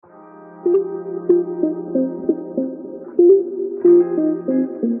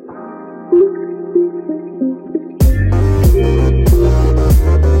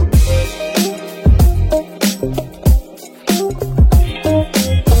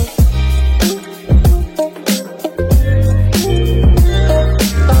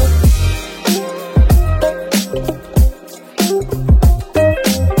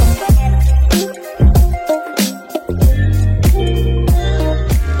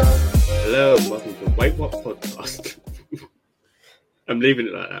I'm leaving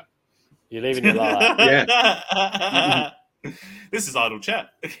it like that. You're leaving it like that? Yeah. This is Idle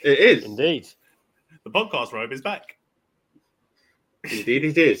Chat. It is. Indeed. The podcast robe is back. Indeed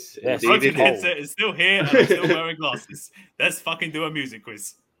it is. Yes. Broken headset is still here and I'm still wearing glasses. Let's fucking do a music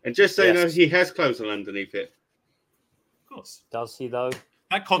quiz. And just so you know, he has clothes on underneath it. Of course. Does he, though?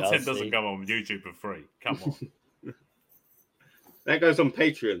 That content doesn't go on YouTube for free. Come on. That goes on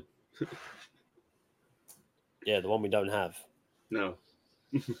Patreon. Yeah, the one we don't have. No.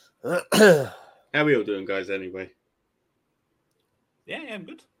 How are we all doing, guys, anyway? Yeah, I'm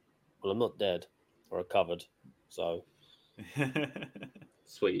good. Well, I'm not dead or recovered, so.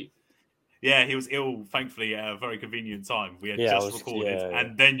 Sweet. Yeah, he was ill, thankfully, at a very convenient time. We had just recorded,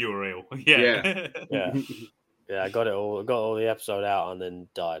 and then you were ill. Yeah. Yeah, I got it all. I got all the episode out and then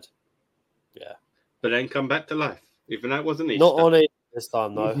died. Yeah. But then come back to life. Even that wasn't Easter. Not on it this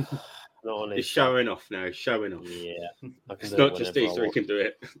time, though. Not on it. He's showing off now. He's showing off. Yeah. It's not just Easter. He can do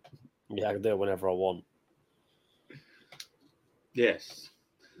it. Yeah, I can do it whenever I want. Yes.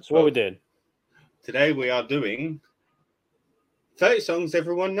 So what are we doing? Today we are doing 30 songs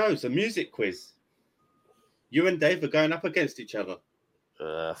everyone knows, a music quiz. You and Dave are going up against each other.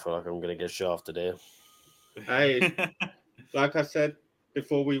 I feel like I'm going to get shafted here. Hey, like I said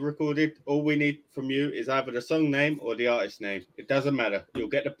before we recorded, all we need from you is either the song name or the artist name. It doesn't matter. You'll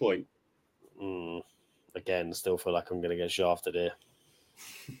get the point. Again, still feel like I'm going to get shafted here.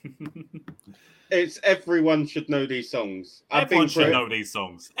 It's everyone should know these songs. Everyone should know these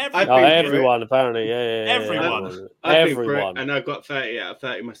songs. Everyone, apparently. Yeah. Everyone. And I got 30 out of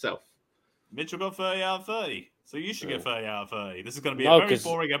 30 myself. Mitchell got 30 out of 30. So you should get 30 out of 30. This is going to be a very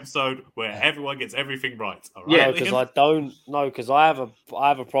boring episode where everyone gets everything right. All right? Yeah, because I don't know, because I have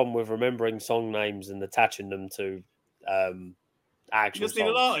a problem with remembering song names and attaching them to actual You just need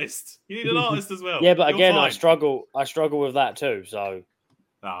an artist. You need an artist as well. Yeah, but again, I struggle with that too. So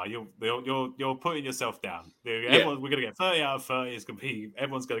no, you're putting yourself down. We're going to get 30 out of 30. It's going to be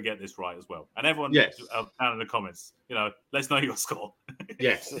everyone's going to get this right as well. And everyone down in the comments, let's know your score.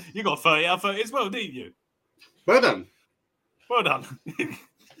 Yes, you got 30 out of 30 as well, didn't you? Well done. Well done.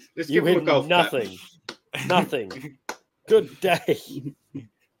 Let's you give him a golf nothing. Nothing. Good day.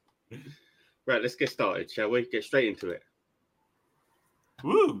 Right, let's get started, shall we? Get straight into it.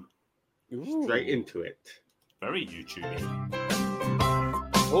 Woo! Straight into it. Very YouTubey.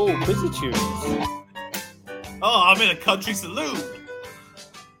 Oh, busy tunes. Oh, I'm in a country saloon.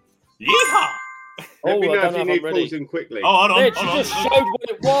 Yeehaw! Let me know I if you need pausing quickly. Oh, hold on. Mitch, you just showed what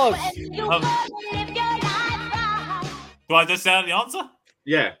it was. Do I just say the answer?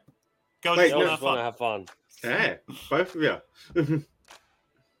 Yeah. Go Wait, I just want to have fun. Yeah, both of you.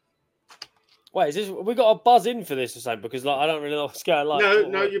 Wait, is this? We got a buzz in for this or something? Because I don't really know what's going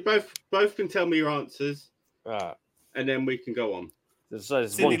on. No, you both can tell me your answers. Right. And then we can go on. So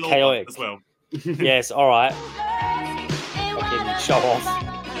it's one chaotic as well. Yes, all right. Fucking show off.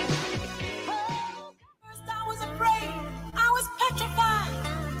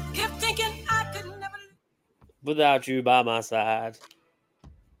 Without you by my side,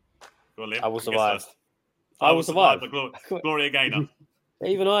 I will survive. I will survive. Gloria Gaynor.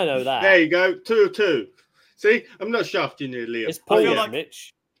 Even I know that. There you go. 2-2. See, I'm not shafting you, Liam. It's paused,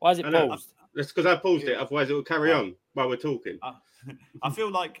 Mitch. Why is it paused? That's because I paused it. Otherwise, it will carry on while we're talking. I feel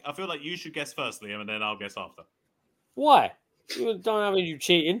like you should guess first, Liam, and then I'll guess after. Why? You don't have any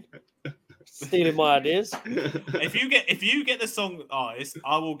cheating. Stealing my ideas. If you get the song artist,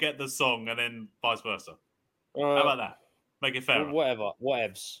 I will get the song, and then vice versa. How about that? Make it fair.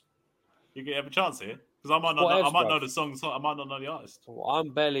 Whatevs. You have a chance here because I might not know the song. I might not know the artist. Well,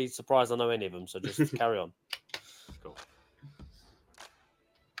 I'm barely surprised I know any of them. So just carry on. Cool.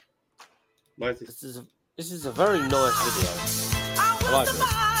 This is a very nice video. I like it.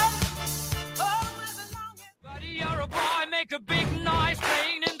 Buddy, you're a boy, make a big noise,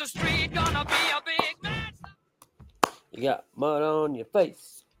 playing in the street, gonna be a big man. You got mud on your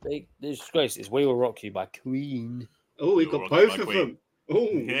face. Big disgrace. It's We Will Rock You by Queen. Oh, we got both of them. Oh,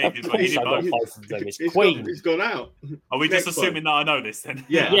 yeah, of course I got both of them. It's Queen. It's gone out. Are we just assuming that I know this then?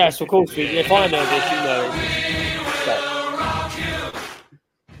 Yeah. Yes, of course. If I know this, you know it.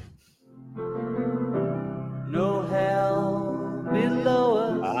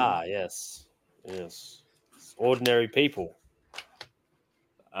 Yes. It's Ordinary People.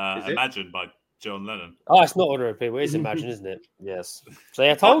 Imagine by John Lennon. Oh, it's not Ordinary People. It's Imagine, isn't it? Yes. See,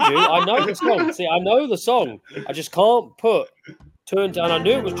 I told you. I know the song. See, I know the song. I just can't put two and two. And I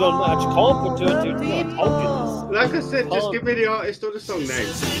knew it was John Lennon. I just can't put two and two together. I told you this. Like I said, just give me the artist or the song name. No,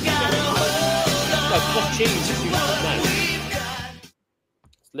 it's cheating to use the name.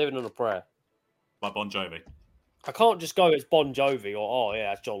 It's Living on a Prayer. By Bon Jovi. I can't just go, it's Bon Jovi, or,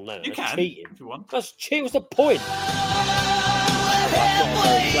 that's John Lennon. You that's can, cheating. if you want. That's cheating. What's the point?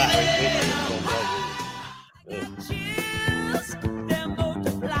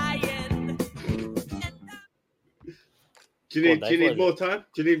 Do you need more time?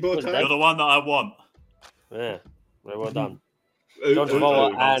 Do you need more time? You're the one that I want. Yeah, very well done. John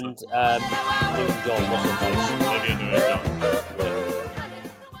Travolta and John,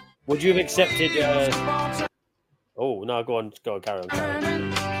 would you have accepted? Oh no, go on, carry on.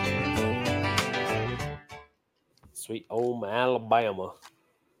 Sweet Home Alabama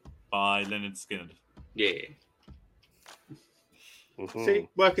by Leonard Skinner. Yeah. Mm-hmm. See,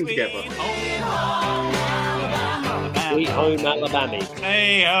 working together. Sweet Home Alabama.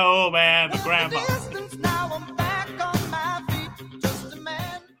 Hey ho, man, the grandma.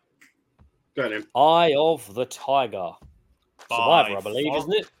 Go on, then. Eye of the Tiger. Survivor, I believe,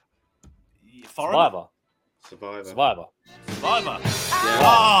 isn't it? Survivor. Survivor.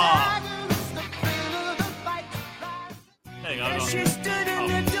 Yeah. There you go.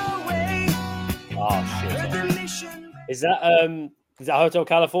 Oh shit. Is that Hotel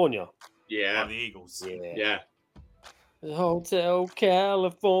California? Yeah. The Eagles. Yeah. Hotel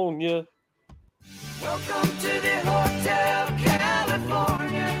California. Welcome to the Hotel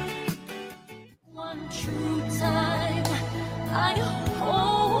California. One true time, I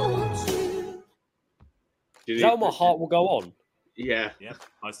hold you. Is that what My Heart Will Go On? Yeah. Yeah.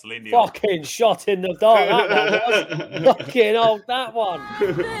 Nice Celine Dion. Fucking shot in the dark. That one was. Fucking old that one.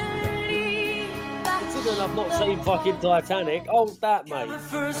 I've not seen fucking Titanic. Oh, that, mate. The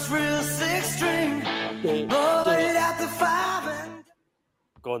first real six string. At the 5 and...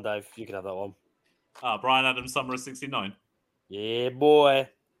 Go on, Dave. You can have that one. Bryan Adams, Summer of '69. Yeah, boy.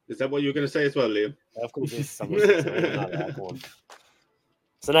 Is that what you were going to say as well, Liam? Yeah, of course, it's Summer of '69. Go on.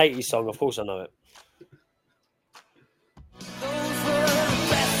 It's an 80s song. Of course, I know it. Those were the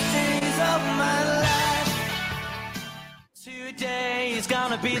best days of my life. Today is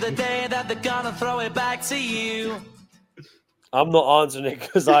gonna be the day that they're gonna throw it back to you. I'm not answering it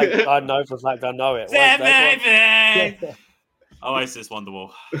because I know for a fact I know it. Oasis,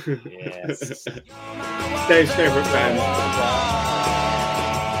 Wonderwall. Yes. Dave's favourite band.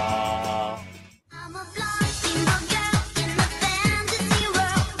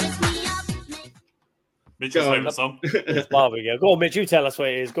 Mitchell's favourite song. It's Barbie Girl. Go on, Mitch. You tell us what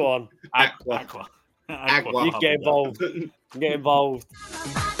it is. Go on. Aqua. You get involved. Get involved.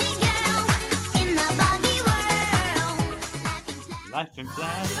 Life in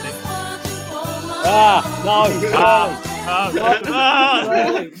plastic.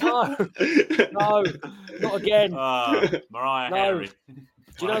 No, not again. Mariah Carey.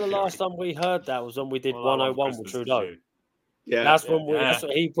 Do you know the last time we heard that was when we did 101 with Trudeau? Yeah, that's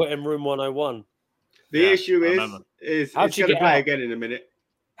what he put in room 101. The issue is how'd it's she going to get play out? again in a minute.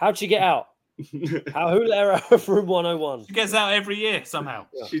 How'd she get out? Who let her out of room 101? She gets out every year somehow.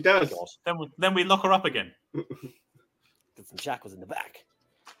 Yeah. She does. Then we lock her up again. Get some shackles in the back.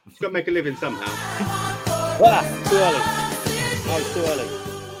 She's got to make a living somehow. Too early. No, it's too early.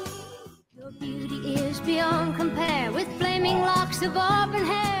 Your beauty is beyond compare with flaming locks of auburn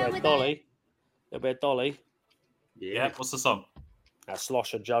hair. Dolly. A bit of Dolly. Yeah. What's the song? That's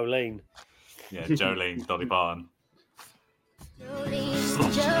Slosher Jolene. Yeah, Jolene, Dolly Parton.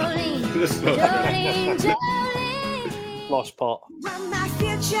 Jolene. Floss pot. Run my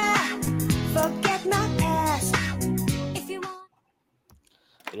future, forget my past. If you want.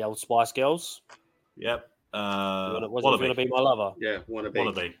 The old Spice Girls. Yep. Was it Gonna Be My Lover? Yeah,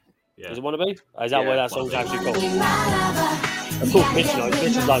 Wannabe. Yeah. Is it Wannabe? Is that what that song's actually called? Of course, Mitch knows.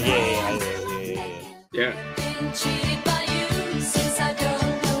 Mitch is like, yeah.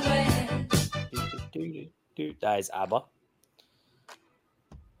 That is ABBA.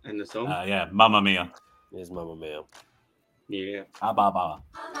 And the song? Yeah, Mamma Mia. Is Mamma Mia. Yeah. ABBA.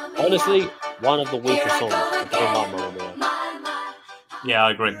 Honestly, one of the weakest songs. I don't like Mamma Mia. Yeah,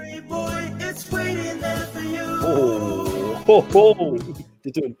 I agree. Oh.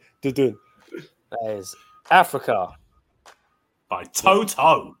 That is Africa. By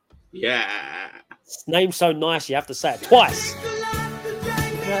Toto. Yeah. It's named so nice, you have to say it twice.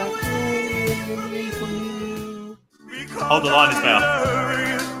 Hold the line is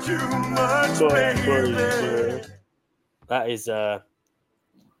better. That is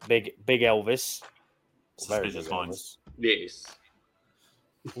big Elvis. Suspicious Minds. Yes.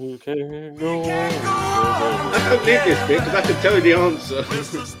 You can go. I don't need this bit because I can tell you the answer.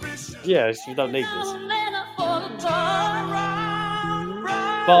 Yes, you don't need this.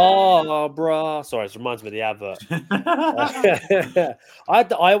 Barbara. Sorry, it reminds me of the advert. I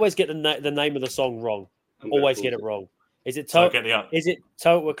always get the name of the song wrong. Always get it wrong. Is it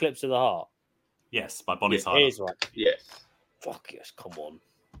Total Eclipse of the Heart? Yes, by Bonnie It Tyler. is right. Yes. Fuck yes, come on.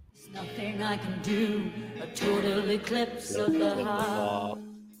 Nothing I can do, a total eclipse of the heart.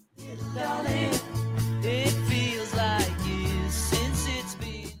 Darling, it feels like years since it's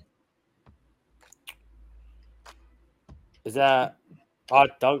been. Is that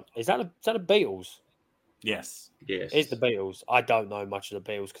the Beatles? Yes. Yes. It's the Beatles. I don't know much of the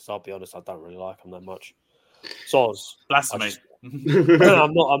Beatles because I'll be honest, I don't really like them that much. Soz. Blasphemy.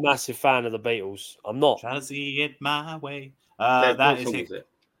 I'm not a massive fan of the Beatles. I'm not. Try to see it my way. What That is song it. was it?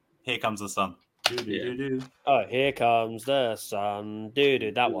 Here Comes the Sun. Do-do-do-do. Oh, Here Comes the Sun.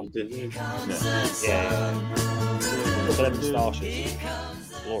 Dude, that one. Yeah. Look at them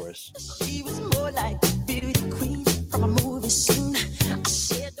starships. Glorious. She was more like Beauty Queen from a movie scene. I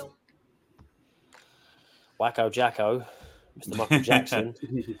said, don't Wacko Jacko. Mr. Michael Jackson.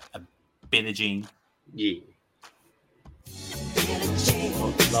 Billie Jean. Yeah.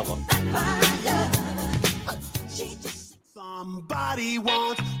 Love her. Somebody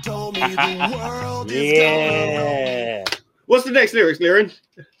once told me the world is Yeah. What's the next lyrics, Liam?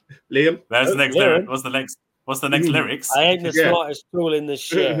 There's the next lyric. What's the next lyrics? I ain't the smartest tool in the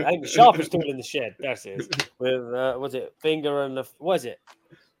shed. I ain't the sharpest tool in the shed. That's it. With was it finger and the what is it?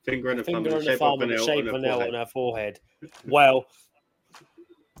 Finger and the thumb Finger and and the thumb and the shape of a nail on her forehead. Well,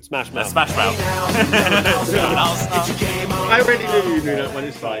 Smash Mouth. Smash Mouth. I already knew you knew that one.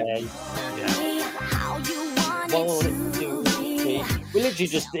 It's fine. We literally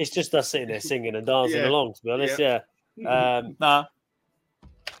it's just us sitting there singing and dancing Yeah. along, to be honest. Yeah. Nah.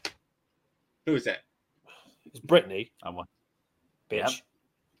 Who is that? It's Britney, Yep.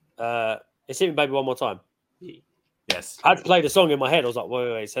 bitch. It's Hit Me Baby One More Time. Yes. I had to play the song in my head. I was like,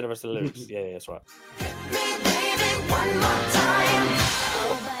 wait, say the rest of the lyrics. Yeah, that's right.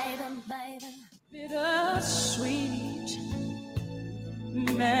 bittersweet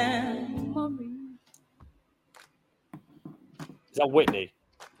memory. Is that Whitney?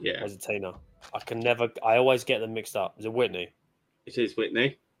 Yeah. Or is it Tina? I always get them mixed up. Is it Whitney? It is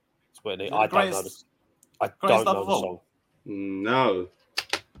Whitney. It's Whitney. Is it I the don't know greatest- this. I greatest don't love know of the all? song. No.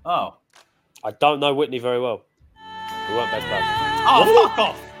 Oh. I don't know Whitney very well. We weren't best buds. Oh, fuck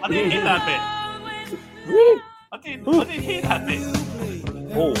off! I didn't hear that bit. Really? I didn't hear that bit.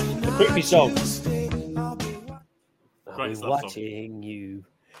 Oh, the creepy song. I'll Great be love song. watching you.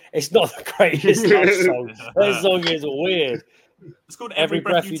 It's not the greatest love song. That song is weird. It's called Every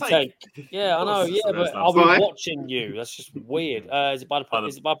breath you take. Yeah, I know. Of course, Yeah, it's the but best I'll love be song. watching you. That's just weird. Is it by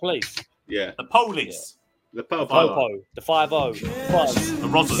police? Yeah. The Police. The Popo. Popo, the 5-0, Buzz, The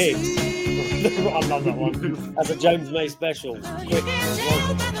Rozzers. Kids. I love that one. That's a James May special. Quick.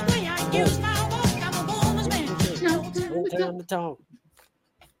 Down the town.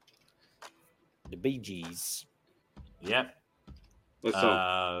 The Bee Gees. Yep. What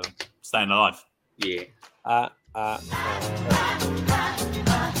song? Staying Alive. Yeah.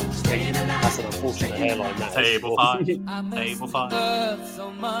 That's an unfortunate hairline. That is. Table 5. Table 5.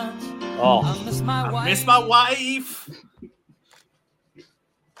 Oh, I miss my wife.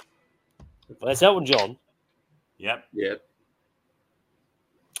 well, that's Elton John. Yep. Yeah.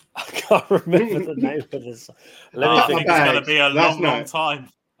 I can't remember the name of this. Let me I think. think it's going to be a Last long night. time.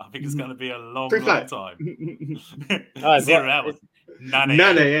 I think it's going to be a long Free flight. time. Alright, 0 but- hours. 9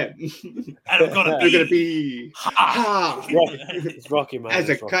 9 a.m. a.m. And I'm going to You're be. gonna be Ha! It's Rocky, man. as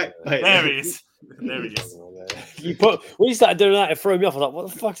a It's Rocky, kite. man. There he is. There he is. When you started doing that, it threw me off. I was like,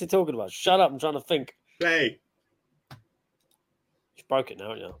 what the fuck's he talking about? Shut up, I'm trying to think. Hey, You broke it now,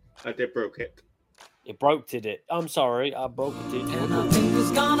 haven't you? I did broke it. You broke it. I'm sorry, I broke it. And I think it's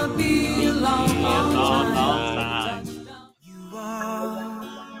gonna be a long, long time. Time. You are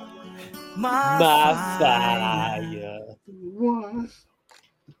My fire. What?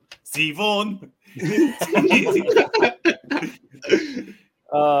 Sivon.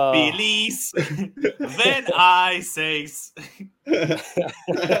 Belize. When I say.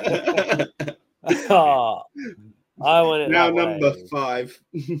 Oh, I want it Now that way. number 5.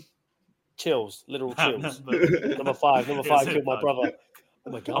 Chills, literal chills. Number Number 5 Yes, killed my it brother.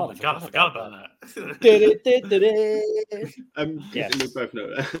 Oh my Oh god! my god, I forgot about that. that. Yes. We both know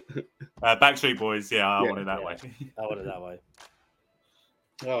that. Backstreet Boys, yeah, I Yeah. want it that Yeah. way. I want it that way.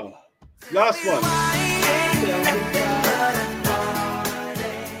 Oh, last one.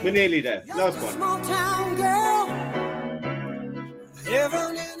 We're nearly there. Last one. Small town girl.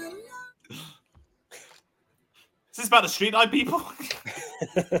 Is this about the street-eyed people?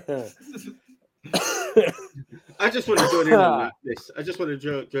 I just want to join in on this. I just want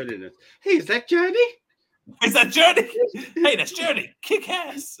to join in this. Hey, is that Journey? Is that Journey? Hey, that's Journey. Kick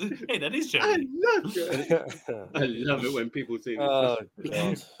ass. Hey, that is I Journey. love Journey. I love it when people sing this. Oh,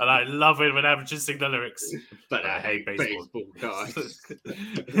 God. And I love it when amateurs sing the lyrics. But I hate baseball guys.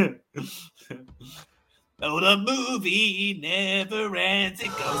 Oh, the movie never ends. It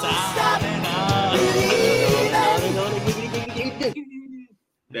goes on.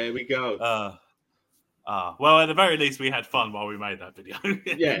 There we go. Well, at the very least, we had fun while we made that video.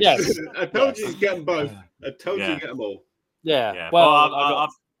 Yes. I told you to get them both. I told you to get them all. Yeah. Well,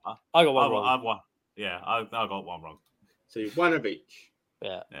 I got one wrong. I've won. Yeah, I got one wrong. So one of each.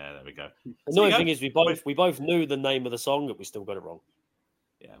 Yeah. Yeah, there we go. The annoying thing is we both knew the name of the song, but we still got it wrong.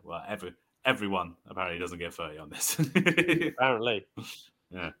 Yeah. Well, everyone apparently doesn't get 30 on this. Apparently.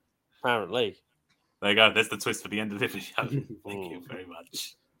 Yeah. Apparently. There you go. There's the twist for the end of the video. Thank you very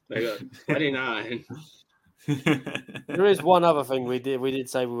much. They got 29. There is one other thing we did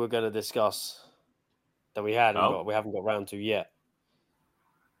say we were going to discuss that we haven't got round to yet.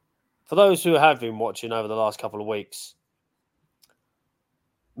 For those who have been watching over the last couple of weeks,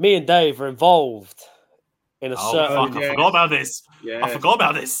 me and Dave are involved in a certain. I forgot about this. Yeah. I forgot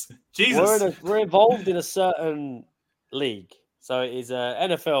about this. Jesus. We're involved in a certain league. So it is a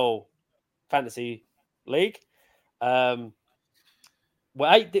NFL fantasy league. We're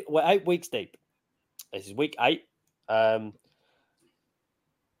 8 weeks deep. This is week 8. I'm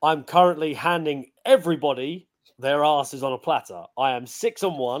currently handing everybody their asses on a platter. I am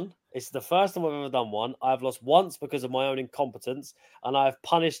 6-1. It's the first time I've ever done one. I've lost once because of my own incompetence, and I've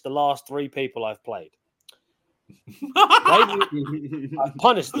punished the last 3 people I've played. I've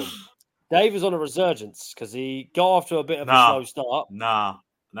punished them. Dave is on a resurgence because he got off to a bit of a slow start. But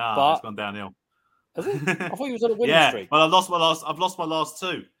it's gone downhill. Has it? I thought he was on a winning streak. Well, I've lost my last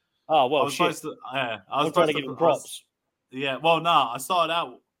 2. Oh well, I was supposed to. I was trying to give him props. Well, no, I started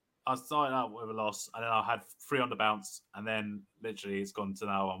out with a loss, and then I had 3 on the bounce, and then literally it's gone to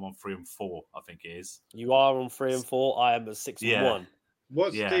now I'm on 3 and 4. I think it is. You are on 3 and 4. I am at 6 and 1.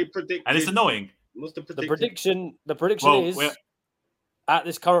 What's the prediction? And it's annoying. What's the prediction? The prediction is at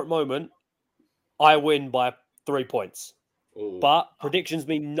this current moment, I win by 3 points. Ooh. But predictions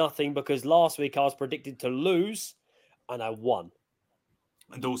mean nothing because last week I was predicted to lose, and I won.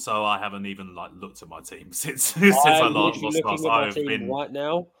 And also, I haven't even looked at my team since I lost last. I've been right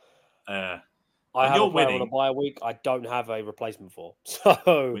now. I have a player on a bye week. I don't have a replacement for.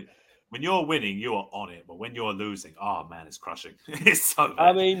 So when you're winning, you are on it. But when you're losing, oh man, it's crushing. It's so bad.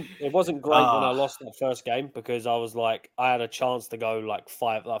 I mean, it wasn't great when I lost that first game because I was like, I had a chance to go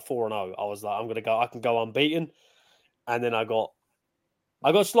 4-0. I was like, I can go unbeaten, and then I got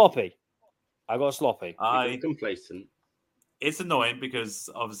sloppy. I complacent. It's annoying because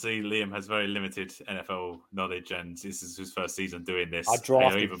obviously Liam has very limited NFL knowledge, and this is his first season doing this. I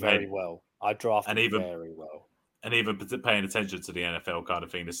drafted very well. And even paying attention to the NFL kind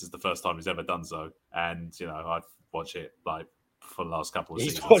of thing, this is the first time he's ever done so. And, I've watched it for the last couple of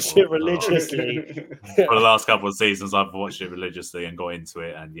seasons. He's watched it religiously. For the last couple of seasons, I've watched it religiously and got into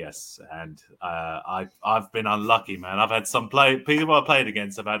it. And yes, I've been unlucky, man. I've had people I played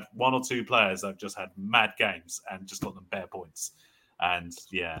against have had 1 or 2 players that have just had mad games and just got them bare points. And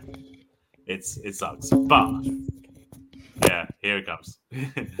yeah, it sucks. But yeah, here it comes.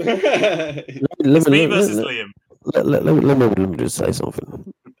 It's me versus Liam. Let me just say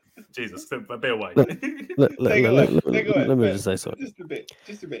something. Jesus, a bit away. Let me just say something.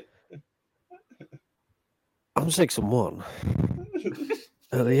 Just a bit. I'm 6-1.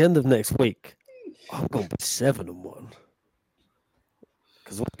 At the end of next week, I'm going to be 7-1.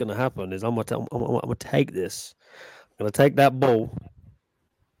 Because what's going to happen is I'm going to take this. I'm going to take that ball.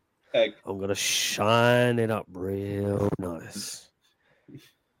 Egg. I'm going to shine it up real nice.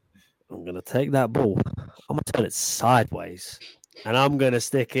 I'm going to take that ball. I'm going to turn it sideways. And I'm going to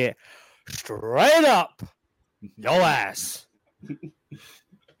stick it straight up your ass.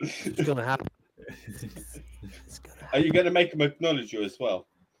 It's going to happen. Are you going to make them acknowledge you as well?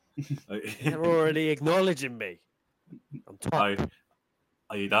 They're already acknowledging me. I'm tired.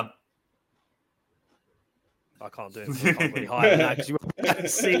 Are you done? I can't do it. I can't really hide that because you won't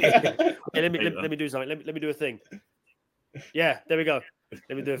see it. Hey, let me do something. Let me do a thing. Yeah, there we go.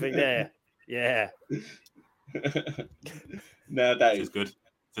 Let me do a thing there. Yeah. No, that is good. Does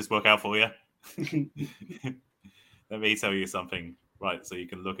this work out for you? Let me tell you something right? So you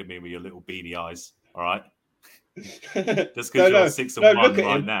can look at me with your little beady eyes. All right. Just because No, you're no, 6 no, and 1 look at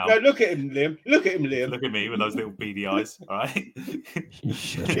right him. now. No, look at him, Liam. Look at him, Liam. Look at me with those little beady eyes. All right.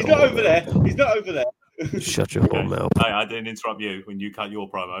 He's not over there. He's not over there. Shut your whole mouth. Hey, I didn't interrupt you when you cut your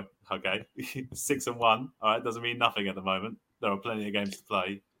promo. Okay, 6 and 1. All right, doesn't mean nothing at the moment. There are plenty of games to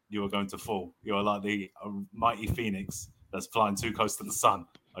play. You are going to fall. You are like the mighty phoenix that's flying too close to the sun.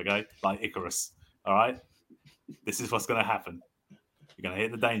 Okay, like Icarus. All right, this is what's going to happen. You're going to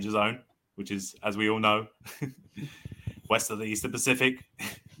hit the danger zone, which is, as we all know, west of the Eastern Pacific,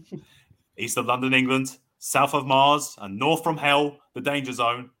 east of London, England, south of Mars, and north from hell, the danger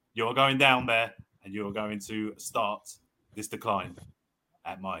zone. You are going down there. And you're going to start this decline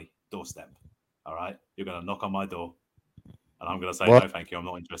at my doorstep. All right? You're going to knock on my door. And I'm going to say, What? no, thank you. I'm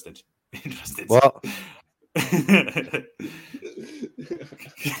not interested. Interested. What?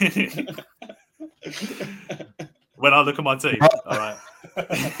 When I look at my team, all right?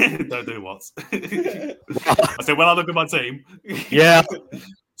 Don't do what? I said, when I look at my team. Yeah.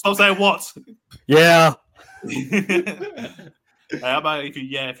 Stop saying what? Yeah. Hey, how about if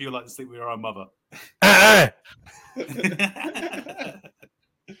you like to sleep with your own mother?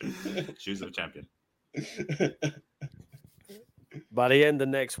 Shoes of a champion. By the end of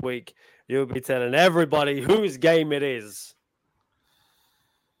next week, you'll be telling everybody whose game it is.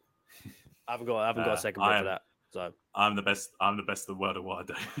 I haven't got a second word for that. So I'm the best of the world at what I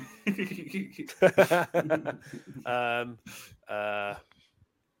do.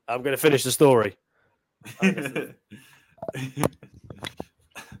 I'm going to finish the story.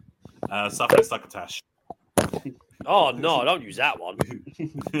 Succotash. Oh no! Don't use that one.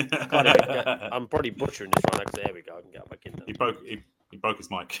 I'm probably butchering this one. There we go. I can get back in there. He broke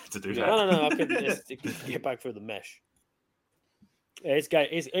his mic to do that. No. I can get back through the mesh. Yeah,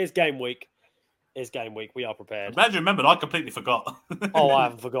 it's game week. It's game week. We are prepared. Imagine, remembered. I completely forgot. Oh, I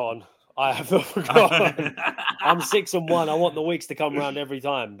haven't forgotten. I'm 6 and 1. I want the weeks to come around every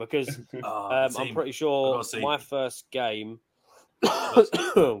time because I'm pretty sure my first game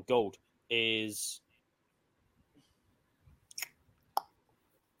gold is.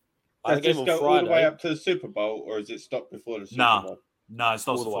 Does it just go all the way up to the Super Bowl, or is it stopped before the Super Bowl? No, it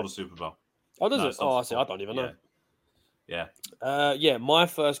stops before the Super Bowl. Oh, does it? Oh, I see. I don't even know. Yeah. Yeah, my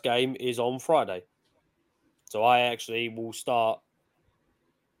first game is on Friday. So I actually will start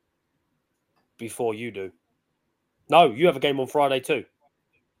before you do. No, you have a game on Friday too.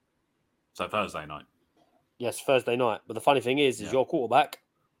 So Thursday night. Yes, Thursday night. But the funny thing is your quarterback.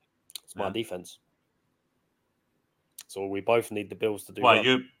 It's my defense. So we both need the Bills to do well.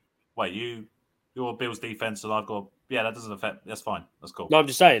 Your Bills defense, and I've got that doesn't affect. That's fine. That's cool. No, I'm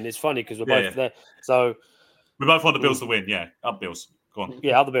just saying it's funny because we're both there. So we both want the Bills to win. Yeah, up Bills. Go on.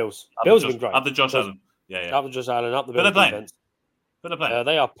 Yeah, up the Bills. Bills have been great. Up the Josh Allen. Yeah. Up the Josh Allen. Up the Bills defense. But they're playing.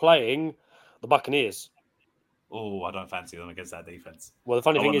 They are playing the Buccaneers. Oh, I don't fancy them against that defense. Well, the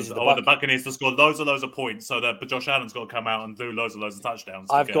funny thing is, I want the Buccaneers to score loads of points, so that Josh Allen's got to come out and do loads of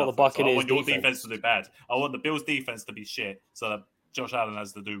touchdowns. I've got the Buccaneers. I want your defense to do bad. I want the Bills' defense to be shit, so that Josh Allen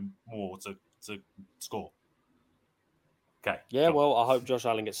has to do more to score. Okay. Yeah. Well, I hope Josh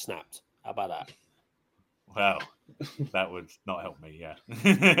Allen gets snapped. How about that? Well, that would not help me. Yeah.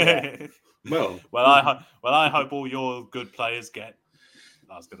 Well, I hope all your good players get.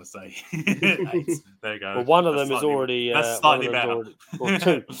 I was going to say 8. There you go. Well, one of them is already. That's slightly better.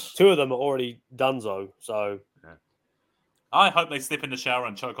 Two of them are already donezo. So, I hope they slip in the shower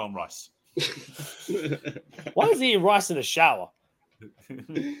and choke on rice. Why is he eating rice in the shower?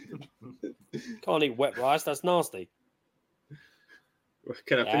 Can't eat wet rice. That's nasty.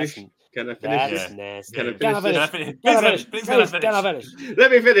 Can I finish? Can I finish? That's nasty. Can I finish? Can I finish? Let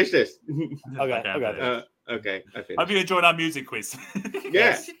me finish this. Okay. I finished. Hope you enjoyed our music quiz.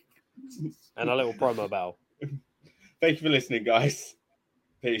 Yeah. And a little promo battle. Thank you for listening, guys.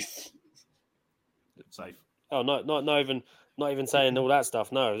 Peace. Safe. Oh, not even saying all that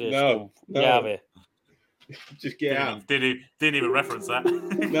stuff. No. No. Get out of here. Just get out. Didn't even reference that.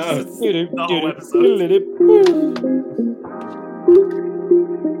 No. The whole episode.